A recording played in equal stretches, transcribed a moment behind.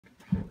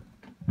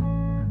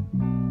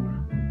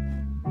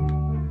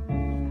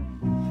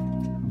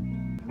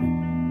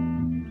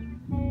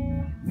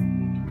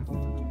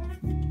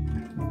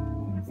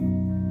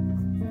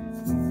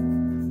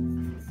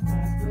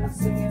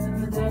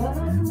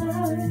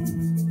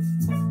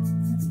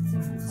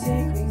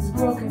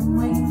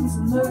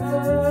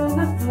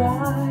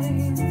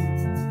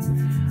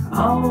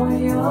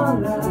your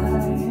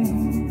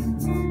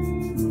life.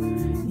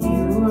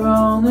 You were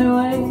only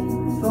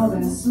waiting for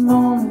this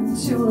moment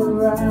to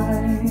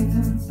arrive.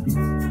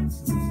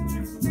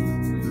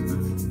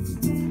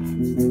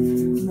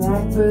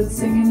 Blackbird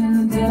singing in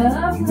the dead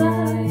of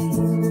night.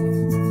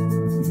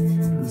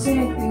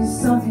 Take these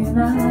sunken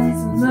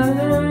eyes and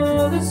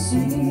learn to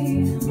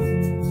see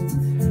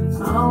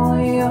all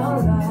your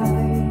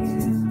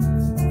life.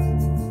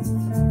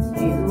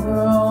 You were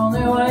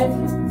only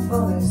waiting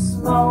for this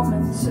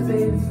moment to be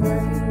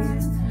free.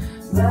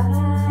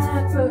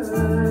 Blackbird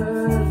fly,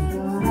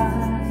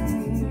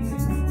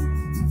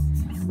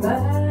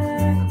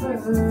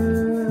 blackbird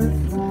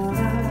fly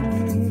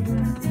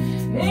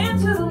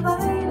into the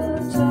light of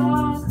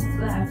dark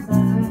black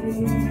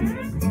night.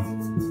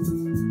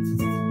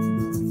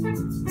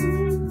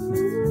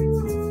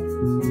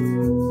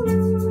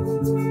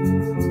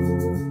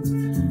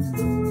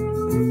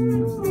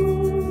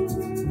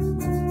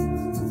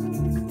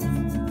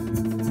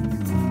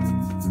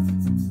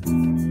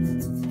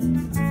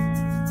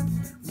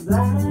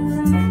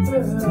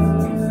 Blackbird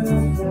fly,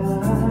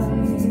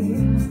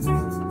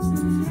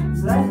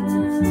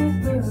 blackbird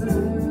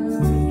fly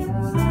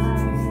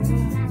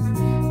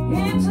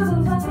into the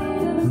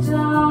light of a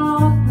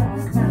dark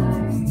black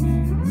night.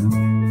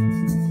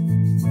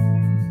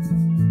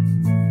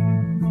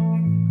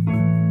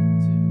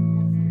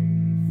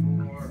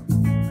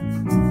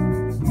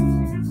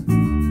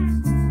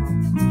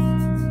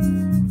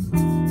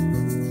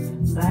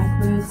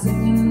 Blackbird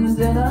singing in the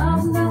dead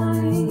of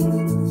night.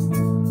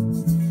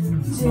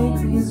 Take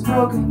these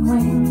broken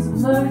wings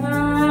and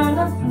learn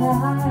to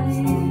fly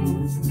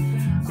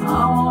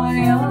all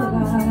your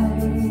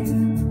life.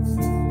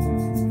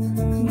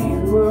 You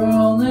were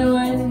only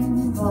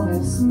waiting for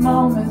this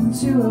moment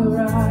to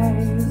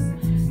arise.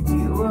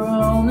 You were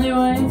only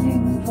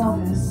waiting for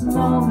this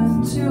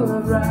moment to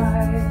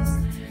arise.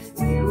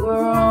 You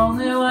were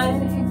only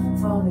waiting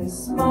for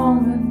this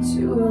moment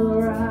to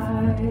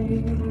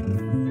arise.